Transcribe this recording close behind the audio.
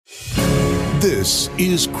This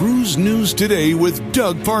is Cruise News Today with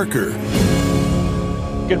Doug Parker.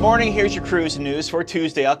 Good morning. Here's your cruise news for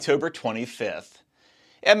Tuesday, October 25th.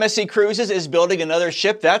 MSC Cruises is building another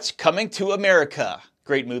ship that's coming to America.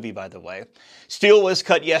 Great movie, by the way. Steel was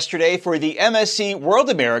cut yesterday for the MSC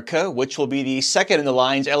World America, which will be the second in the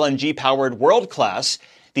line's LNG-powered World Class.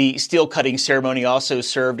 The steel cutting ceremony also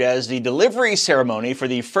served as the delivery ceremony for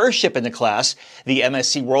the first ship in the class, the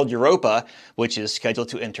MSC World Europa, which is scheduled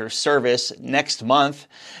to enter service next month.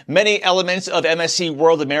 Many elements of MSC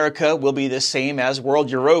World America will be the same as World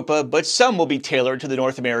Europa, but some will be tailored to the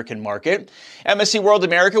North American market. MSC World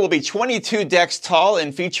America will be 22 decks tall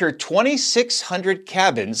and feature 2,600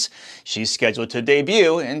 cabins. She's scheduled to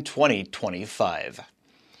debut in 2025.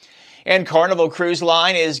 And Carnival Cruise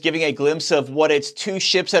Line is giving a glimpse of what its two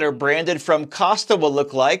ships that are branded from Costa will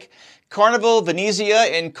look like. Carnival Venezia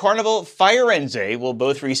and Carnival Firenze will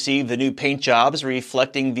both receive the new paint jobs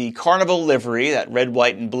reflecting the Carnival livery, that red,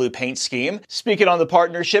 white, and blue paint scheme. Speaking on the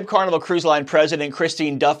partnership, Carnival Cruise Line President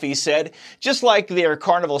Christine Duffy said, just like their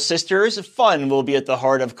Carnival sisters, fun will be at the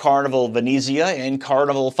heart of Carnival Venezia and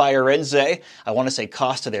Carnival Firenze. I want to say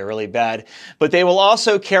Costa there really bad. But they will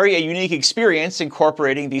also carry a unique experience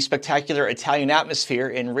incorporating the spectacular Italian atmosphere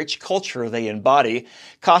and rich culture they embody.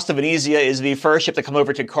 Costa Venezia is the first ship to come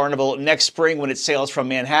over to Carnival next spring when it sails from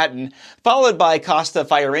Manhattan, followed by Costa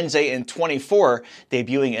Firenze in 24,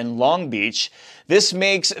 debuting in Long Beach. This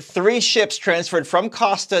makes 3 ships transferred from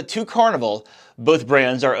Costa to Carnival. Both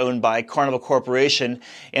brands are owned by Carnival Corporation,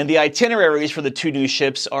 and the itineraries for the 2 new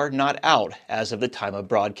ships are not out as of the time of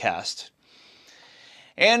broadcast.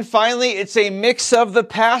 And finally, it's a mix of the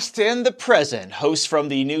past and the present. Hosts from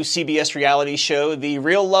the new CBS reality show, The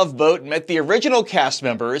Real Love Boat, met the original cast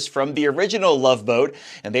members from the original Love Boat,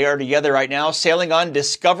 and they are together right now sailing on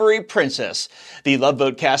Discovery Princess. The Love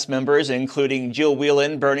Boat cast members, including Jill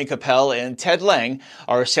Whelan, Bernie Capel, and Ted Lang,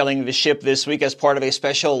 are sailing the ship this week as part of a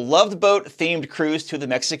special Love Boat-themed cruise to the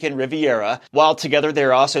Mexican Riviera. While together,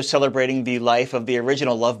 they're also celebrating the life of the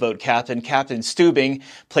original Love Boat captain, Captain Steubing,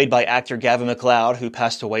 played by actor Gavin MacLeod, who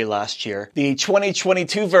passed away last year. The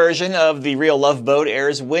 2022 version of The Real Love Boat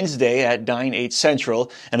airs Wednesday at 9/8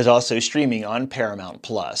 Central and is also streaming on Paramount+.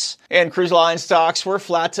 And cruise line stocks were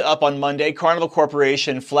flat to up on Monday. Carnival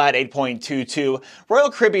Corporation flat 8.22,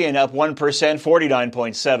 Royal Caribbean up 1%,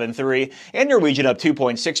 49.73, and Norwegian up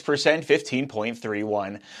 2.6%,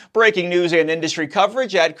 15.31. Breaking news and industry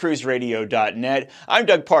coverage at cruiseradio.net. I'm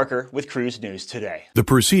Doug Parker with Cruise News Today. The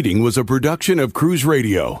proceeding was a production of Cruise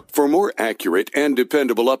Radio. For more accurate and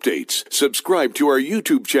dependable updates, subscribe to our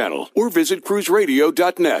YouTube channel or visit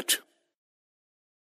cruiseradio.net.